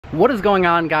What is going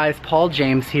on, guys? Paul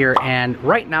James here, and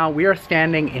right now we are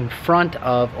standing in front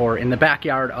of, or in the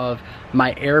backyard of,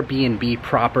 my Airbnb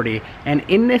property. And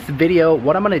in this video,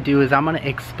 what I'm gonna do is I'm gonna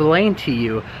explain to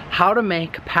you how to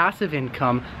make passive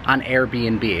income on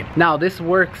Airbnb. Now, this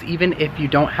works even if you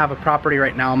don't have a property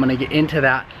right now. I'm gonna get into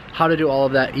that, how to do all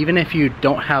of that. Even if you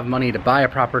don't have money to buy a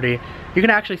property, you can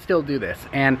actually still do this.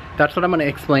 And that's what I'm gonna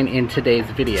explain in today's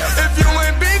video.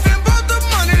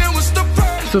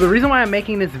 So the reason why I'm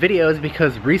making this video is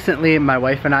because recently my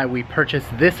wife and I, we purchased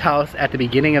this house at the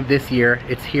beginning of this year.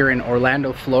 It's here in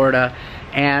Orlando, Florida.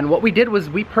 And what we did was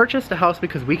we purchased a house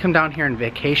because we come down here on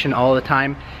vacation all the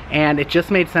time, and it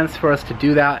just made sense for us to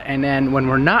do that. And then when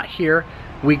we're not here,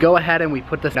 we go ahead and we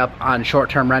put this up on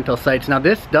short-term rental sites. Now,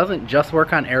 this doesn't just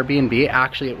work on Airbnb.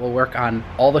 Actually, it will work on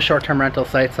all the short-term rental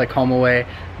sites like HomeAway,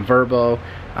 Vrbo,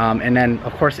 and then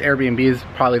of course Airbnb is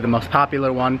probably the most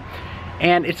popular one.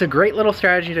 And it's a great little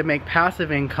strategy to make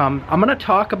passive income. I'm gonna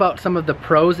talk about some of the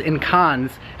pros and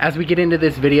cons as we get into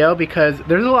this video, because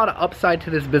there's a lot of upside to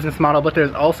this business model, but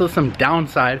there's also some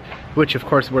downside, which of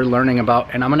course we're learning about,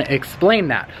 and I'm gonna explain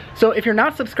that. So if you're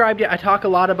not subscribed yet, I talk a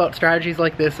lot about strategies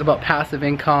like this, about passive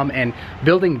income and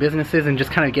building businesses and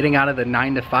just kind of getting out of the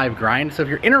 9-to-5 grind. So if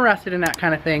you're interested in that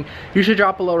kind of thing, you should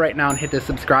drop below right now and hit the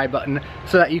subscribe button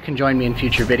so that you can join me in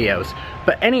future videos.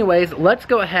 But anyways, let's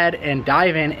go ahead and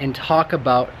dive in and talk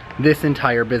about this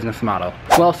entire business model.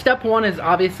 Well, step one is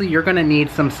obviously you're gonna need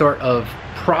some sort of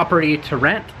property to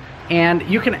rent, and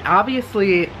you can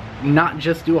obviously not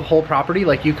just do a whole property.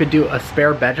 Like, you could do a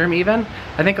spare bedroom even.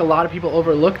 I think a lot of people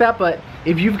overlook that, but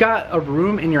if you've got a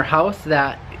room in your house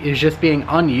that is just being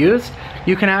unused,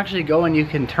 you can actually go and you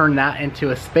can turn that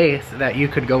into a space that you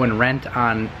could go and rent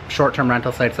on short-term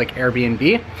rental sites like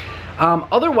Airbnb.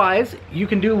 Otherwise, you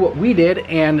can do what we did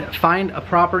and find a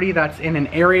property that's in an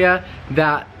area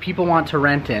that people want to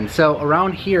rent in. So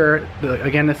around here,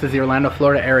 again, this is the Orlando,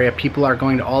 Florida area, people are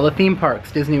going to all the theme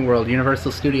parks, Disney World,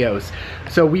 Universal Studios.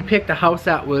 So we picked a house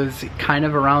that was kind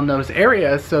of around those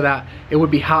areas so that it would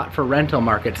be hot for rental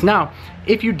markets. Now,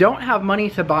 if you don't have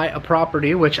money to buy a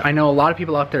property, which I know a lot of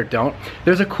people out there don't,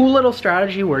 there's a cool little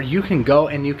strategy where you can go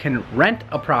and you can rent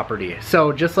a property.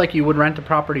 So just like you would rent a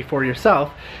property for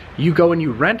yourself, you go and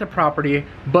you rent a property,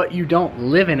 but you don't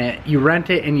live in it. You rent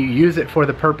it and you use it for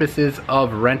the purposes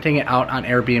of renting it out on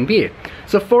Airbnb.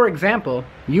 So for example,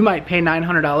 you might pay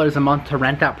 $900 a month to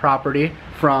rent that property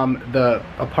from the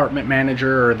apartment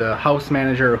manager or the house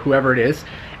manager or whoever it is,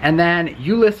 and then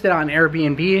you list it on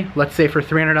Airbnb, let's say for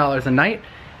 $300 a night,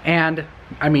 and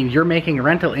I mean, you're making a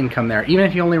rental income there. Even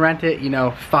if you only rent it, you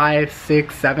know, 5,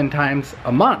 6, 7 times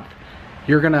a month,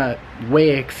 you're gonna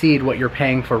way exceed what you're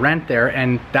paying for rent there,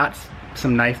 and that's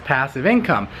some nice passive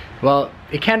income. Well,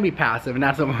 it can be passive, and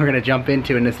that's what we're gonna jump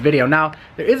into in this video. Now,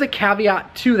 there is a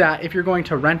caveat to that. If you're going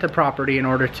to rent a property in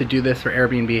order to do this for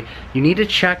Airbnb, you need to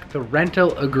check the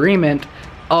rental agreement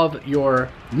of your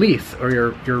lease or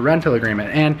your rental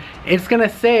agreement. And it's gonna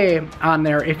say on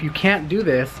there, if you can't do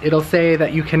this, it'll say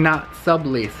that you cannot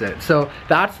sublease it. So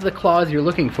that's the clause you're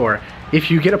looking for.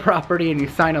 If you get a property and you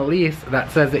sign a lease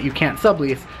that says that you can't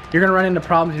sublease, you're gonna run into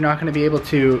problems. You're not gonna be able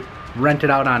to rent it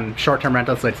out on short-term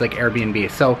rental sites like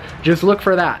Airbnb. So just look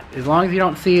for that. As long as you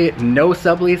don't see no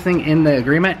subleasing in the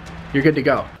agreement, you're good to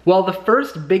go. Well, the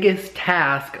first biggest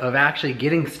task of actually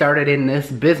getting started in this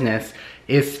business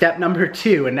is step number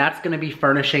 2, and that's gonna be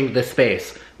furnishing the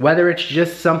space. Whether it's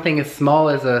just something as small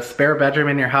as a spare bedroom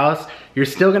in your house, you're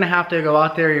still gonna have to go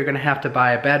out there, you're gonna have to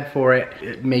buy a bed for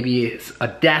it, maybe a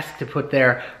desk to put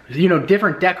there, you know,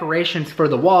 different decorations for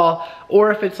the wall.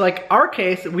 Or if it's like our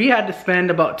case, we had to spend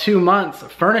about 2 months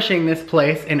furnishing this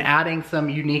place and adding some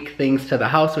unique things to the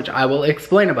house, which I will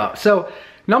explain about. So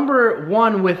number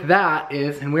 1 with that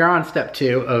is, and we're on step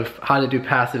 2 of how to do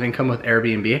passive income with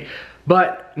Airbnb,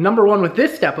 but number 1 with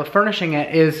this step of furnishing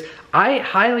it is, I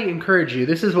highly encourage you,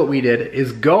 this is what we did,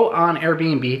 is go on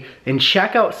Airbnb and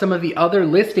check out some of the other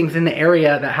listings in the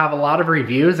area that have a lot of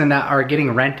reviews and that are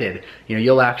getting rented. You know,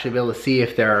 you'll actually be able to see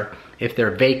if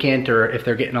they're vacant or if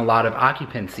they're getting a lot of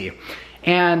occupancy.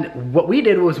 And what we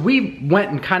did was we went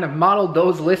and kind of modeled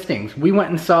those listings. We went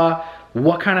and saw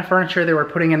what kind of furniture they were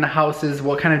putting in the houses,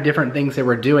 what kind of different things they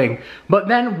were doing. But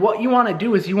then what you wanna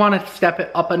do is you wanna step it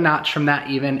up a notch from that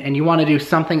even, and you wanna do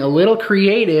something a little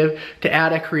creative to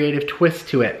add a creative twist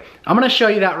to it. I'm gonna show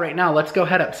you that right now. Let's go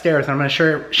head upstairs. I'm gonna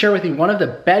share with you one of the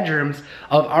bedrooms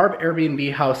of our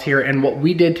Airbnb house here and what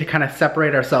we did to kind of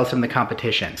separate ourselves from the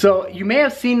competition. So you may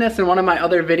have seen this in one of my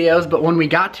other videos, but when we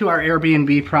got to our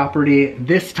Airbnb property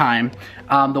this time,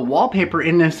 the wallpaper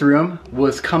in this room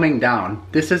was coming down.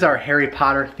 This is our Harry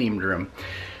Potter themed room.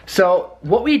 So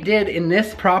what we did in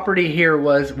this property here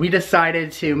was we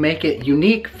decided to make it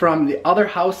unique from the other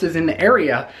houses in the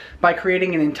area by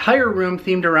creating an entire room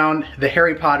themed around the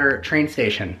Harry Potter train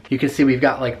station. You can see we've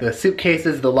got like the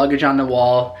suitcases, the luggage on the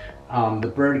wall, the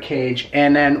bird cage,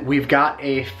 and then we've got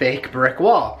a fake brick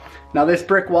wall. Now this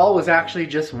brick wall was actually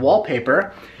just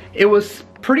wallpaper. It was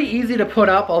pretty easy to put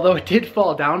up, although it did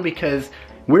fall down because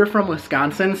we're from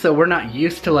Wisconsin, so we're not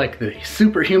used to like the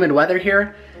super humid weather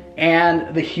here.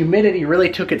 And the humidity really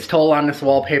took its toll on this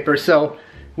wallpaper, so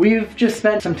we've just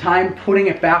spent some time putting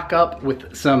it back up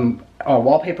with some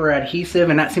wallpaper adhesive,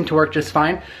 and that seemed to work just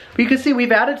fine. But you can see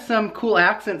we've added some cool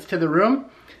accents to the room,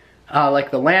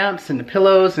 like the lamps and the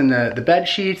pillows and the bed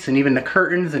sheets and even the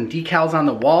curtains and decals on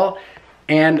the wall.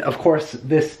 And of course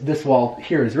this wall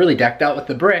here is really decked out with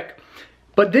the brick.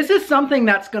 But this is something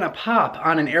that's gonna pop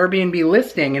on an Airbnb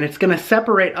listing, and it's gonna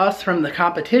separate us from the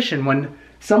competition. When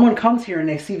someone comes here and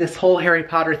they see this whole Harry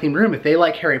Potter themed room, if they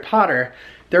like Harry Potter,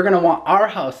 they're gonna want our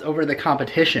house over the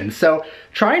competition. So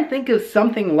try and think of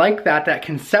something like that that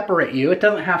can separate you. It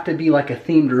doesn't have to be like a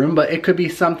themed room, but it could be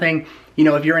something, you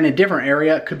know, if you're in a different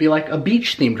area, it could be like a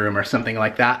beach themed room or something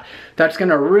like that. That's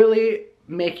gonna really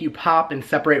make you pop and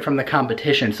separate from the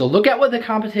competition. So look at what the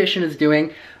competition is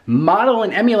doing, model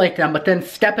and emulate them, but then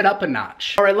step it up a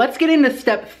notch. All right, let's get into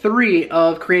step 3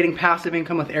 of creating passive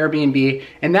income with Airbnb,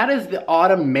 and that is the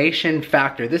automation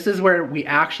factor. This is where we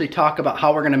actually talk about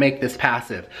how we're gonna make this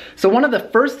passive. So one of the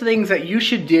first things that you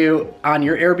should do on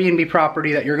your Airbnb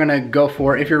property that you're gonna go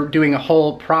for, if you're doing a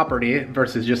whole property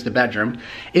versus just a bedroom,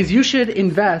 is you should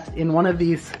invest in one of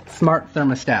these smart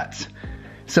thermostats.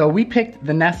 So we picked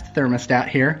the Nest thermostat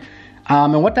here,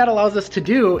 and what that allows us to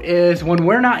do is when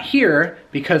we're not here,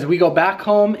 because we go back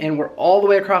home and we're all the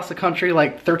way across the country,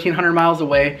 like 1,300 miles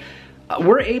away,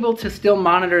 we're able to still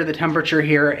monitor the temperature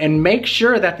here and make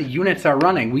sure that the units are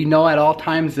running. We know at all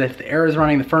times if the air is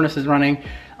running, the furnace is running.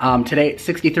 Today it's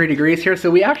 63 degrees here, so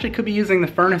we actually could be using the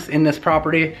furnace in this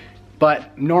property,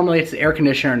 but normally it's the air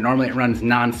conditioner and normally it runs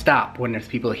non-stop when there's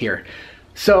people here.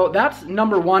 So that's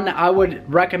number 1 I would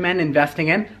recommend investing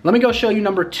in. Let me go show you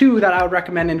number 2 that I would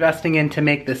recommend investing in to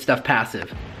make this stuff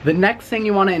passive. The next thing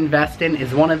you want to invest in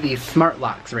is one of these smart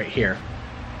locks right here.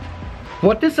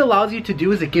 What this allows you to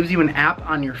do is it gives you an app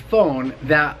on your phone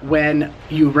that when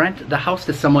you rent the house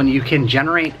to someone, you can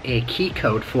generate a key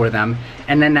code for them,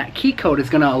 and then that key code is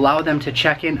going to allow them to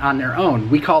check in on their own.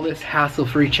 We call this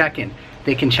hassle-free check-in.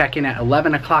 They can check in at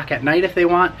 11 o'clock at night if they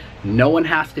want. No one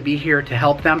has to be here to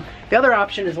help them. The other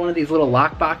option is one of these little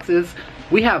lock boxes.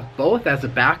 We have both as a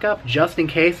backup just in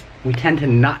case. We tend to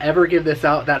not ever give this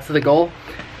out, that's the goal.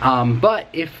 But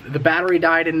if the battery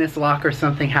died in this lock or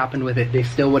something happened with it, they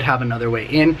still would have another way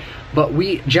in. But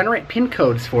we generate PIN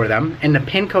codes for them, and the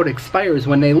PIN code expires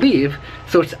when they leave,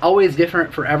 so it's always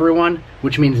different for everyone,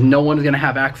 which means no one's gonna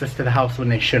have access to the house when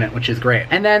they shouldn't, which is great.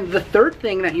 And then the third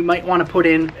thing that you might wanna put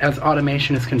in as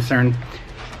automation is concerned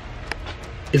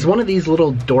is one of these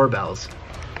little doorbells.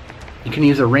 You can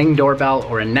use a Ring doorbell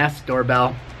or a Nest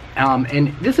doorbell.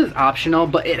 And this is optional,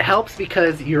 but it helps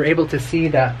because you're able to see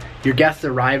that your guests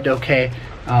arrived okay.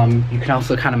 You can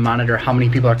also kind of monitor how many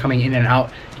people are coming in and out.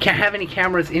 You can't have any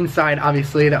cameras inside,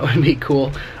 obviously, that would be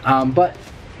cool. But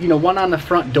you know, one on the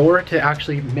front door to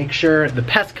actually make sure the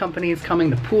pest company is coming,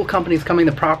 the pool company is coming,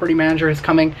 the property manager is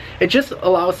coming. It just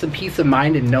allows some peace of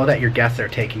mind and know that your guests are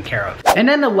taken care of. And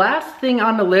then the last thing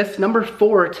on the list, number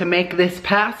 4, to make this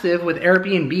passive with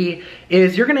Airbnb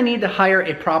is you're gonna need to hire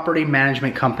a property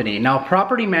management company. Now, a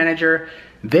property manager,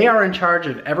 they are in charge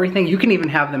of everything. You can even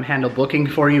have them handle booking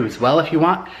for you as well if you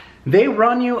want. They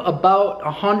run you about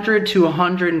 $100 to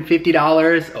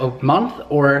 $150 a month,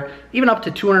 or even up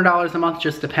to $200 a month,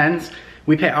 just depends.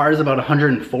 We pay ours about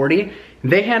 $140.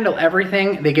 They handle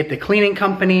everything. They get the cleaning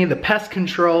company, the pest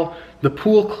control, the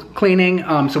pool cleaning.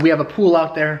 So we have a pool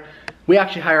out there. We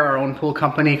actually hire our own pool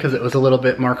company because it was a little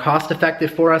bit more cost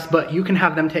effective for us, but you can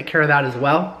have them take care of that as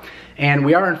well. And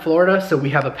we are in Florida, so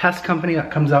we have a pest company that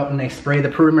comes out and they spray the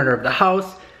perimeter of the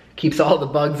house, keeps all the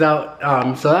bugs out,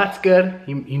 so that's good.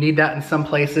 You need that in some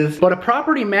places. But a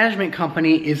property management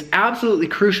company is absolutely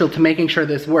crucial to making sure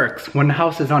this works. When the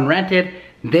house is unrented,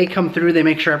 they come through, they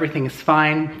make sure everything is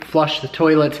fine, flush the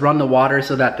toilets, run the water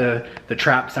so that the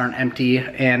traps aren't empty,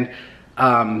 and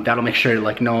that'll make sure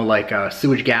no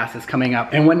sewage gas is coming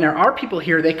up. And when there are people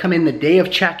here, they come in the day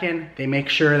of check-in, they make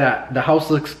sure that the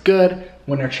house looks good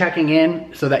when they're checking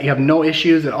in so that you have no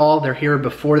issues at all. They're here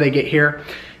before they get here.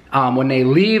 When they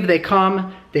leave, they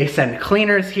come, they send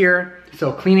cleaners here.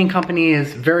 So cleaning company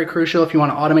is very crucial if you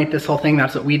want to automate this whole thing.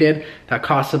 That's what we did. That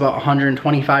costs about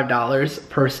 $125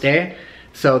 per stay.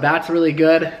 So that's really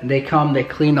good. They come, they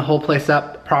clean the whole place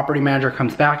up. Property manager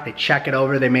comes back, they check it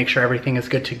over, they make sure everything is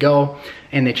good to go,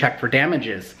 and they check for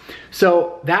damages.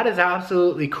 So that is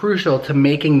absolutely crucial to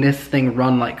making this thing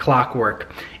run like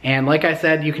clockwork. And like I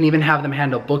said, you can even have them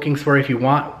handle bookings for you if you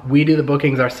want. We do the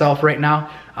bookings ourselves right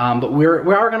now, but we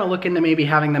are gonna look into maybe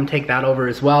having them take that over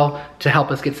as well to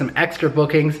help us get some extra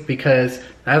bookings, because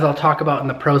as I'll talk about in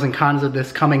the pros and cons of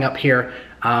this coming up here,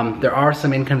 there are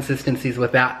some inconsistencies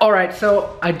with that. All right,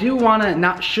 so I do wanna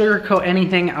not sugarcoat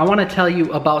anything. I wanna tell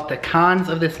you about the cons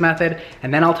of this method,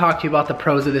 and then I'll talk to you about the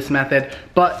pros of this method.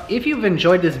 But if you've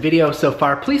enjoyed this video so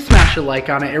far, please smash a like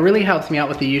on it. It really helps me out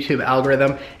with the YouTube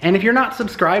algorithm. And if you're not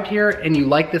subscribed here and you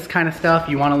like this kind of stuff,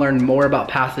 you wanna learn more about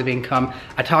passive income,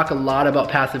 I talk a lot about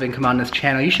passive income on this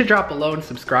channel, you should drop below and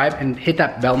subscribe and hit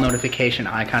that bell notification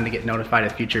icon to get notified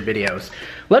of future videos.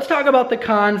 Let's talk about the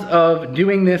cons of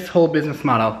doing this whole business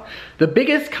model. The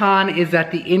biggest con is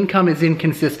that the income is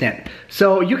inconsistent.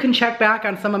 So you can check back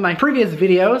on some of my previous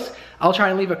videos. I'll try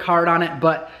and leave a card on it,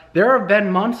 but there have been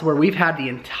months where we've had the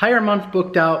entire month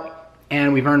booked out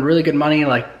and we've earned really good money,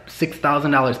 like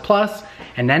 $6,000 plus.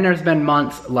 And then there's been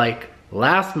months like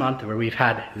last month where we've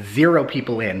had 0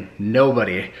 people in,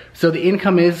 nobody. So the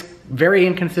income is very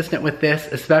inconsistent with this,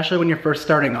 especially when you're first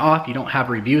starting off, you don't have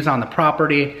reviews on the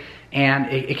property, and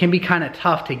it can be kind of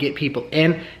tough to get people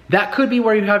in. That could be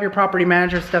where you have your property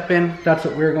manager step in. That's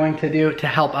what we're going to do to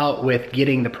help out with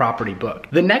getting the property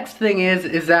booked. The next thing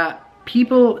is that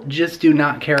people just do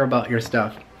not care about your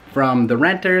stuff. From the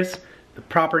renters, the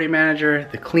property manager,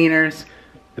 the cleaners,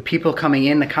 the people coming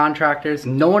in, the contractors,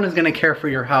 no one is gonna care for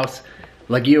your house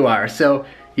like you are. So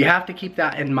you have to keep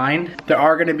that in mind. There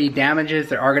are gonna be damages,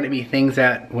 there are gonna be things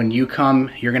that when you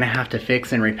come, you're gonna have to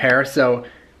fix and repair. So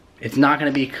it's not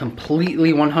gonna be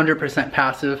completely 100%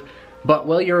 passive, but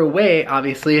while you're away,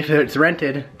 obviously, if it's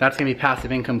rented, that's gonna be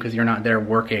passive income because you're not there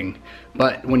working.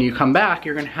 But when you come back,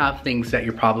 you're gonna have things that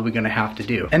you're probably gonna have to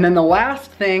do. And then the last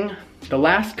thing, the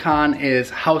last con is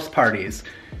house parties.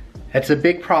 It's a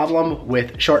big problem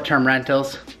with short-term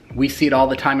rentals. We see it all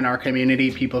the time in our community.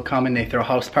 People come and they throw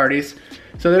house parties.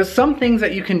 So there's some things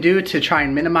that you can do to try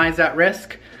and minimize that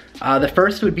risk. The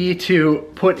first would be to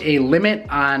put a limit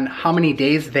on how many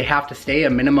days they have to stay, a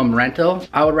minimum rental.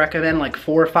 I would recommend like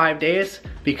 4 or 5 days,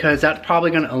 because that's probably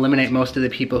gonna eliminate most of the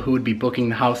people who would be booking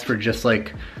the house for just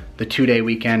like the 2-day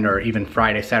weekend or even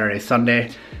Friday, Saturday, Sunday.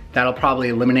 That'll probably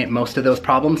eliminate most of those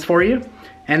problems for you.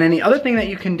 And then the other thing that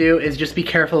you can do is just be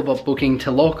careful about booking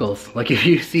to locals. Like if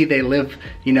you see they live,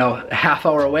 you know, a half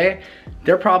hour away,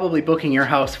 they're probably booking your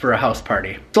house for a house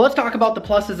party. So let's talk about the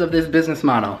pluses of this business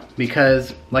model,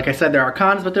 because like I said, there are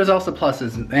cons, but there's also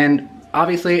pluses. And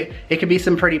obviously it could be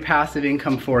some pretty passive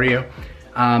income for you.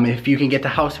 If you can get the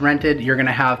house rented, you're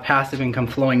gonna have passive income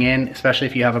flowing in, especially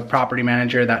if you have a property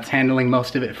manager that's handling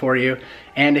most of it for you.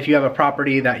 And if you have a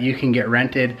property that you can get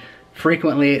rented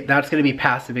frequently, that's gonna be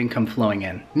passive income flowing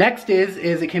in. Next is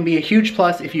it can be a huge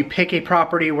plus if you pick a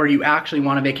property where you actually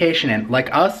want to vacation in. Like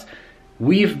us,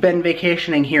 we've been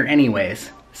vacationing here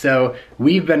anyways. So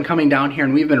we've been coming down here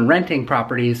and we've been renting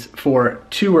properties for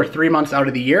 2 or 3 months out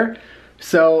of the year.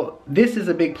 So this is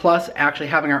a big plus, actually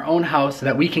having our own house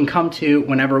that we can come to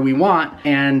whenever we want,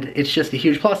 and it's just a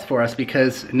huge plus for us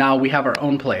because now we have our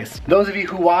own place. Those of you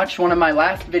who watched one of my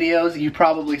last videos, you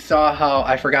probably saw how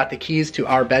I forgot the keys to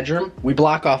our bedroom. We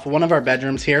block off one of our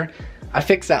bedrooms here. I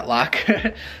fixed that lock.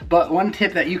 But one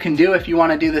tip that you can do if you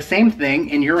want to do the same thing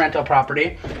in your rental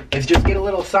property is just get a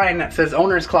little sign that says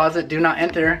owner's closet, do not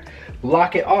enter,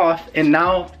 lock it off, and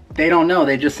now they don't know,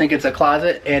 they just think it's a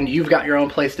closet and you've got your own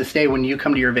place to stay when you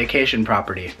come to your vacation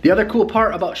property. The other cool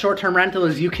part about short-term rental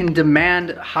is you can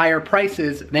demand higher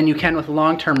prices than you can with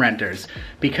long-term renters,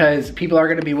 because people are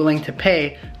gonna be willing to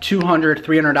pay $200,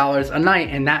 $300 a night,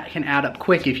 and that can add up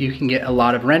quick if you can get a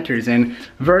lot of renters in,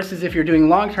 versus if you're doing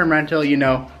long-term rental, you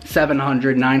know,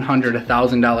 $700, $900,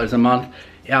 $1,000 a month.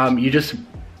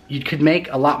 You could make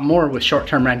a lot more with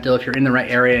short-term rental if you're in the right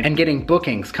area and getting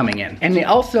bookings coming in. And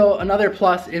also another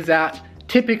plus is that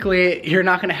typically you're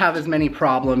not gonna have as many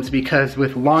problems, because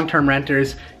with long-term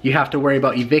renters, you have to worry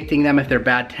about evicting them if they're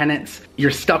bad tenants.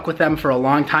 You're stuck with them for a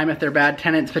long time if they're bad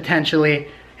tenants potentially,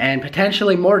 and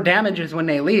potentially more damages when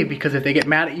they leave, because if they get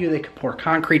mad at you, they could pour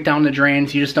concrete down the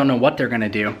drains. You just don't know what they're gonna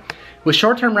do. With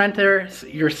short-term renters,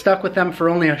 you're stuck with them for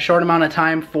only a short amount of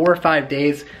time, 4 or 5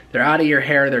 days. They're out of your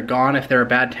hair, they're gone if they're a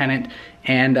bad tenant,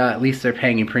 and at least they're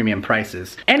paying you premium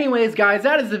prices. Anyways, guys,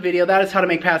 that is the video. That is how to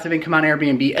make passive income on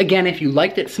Airbnb. Again, if you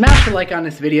liked it, smash the like on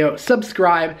this video,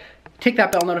 subscribe, tick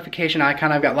that bell notification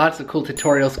icon. I've got lots of cool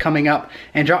tutorials coming up,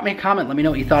 and drop me a comment. Let me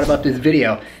know what you thought about this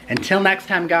video. Until next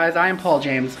time, guys, I am Paul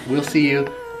James. We'll see you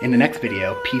in the next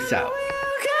video. Peace out.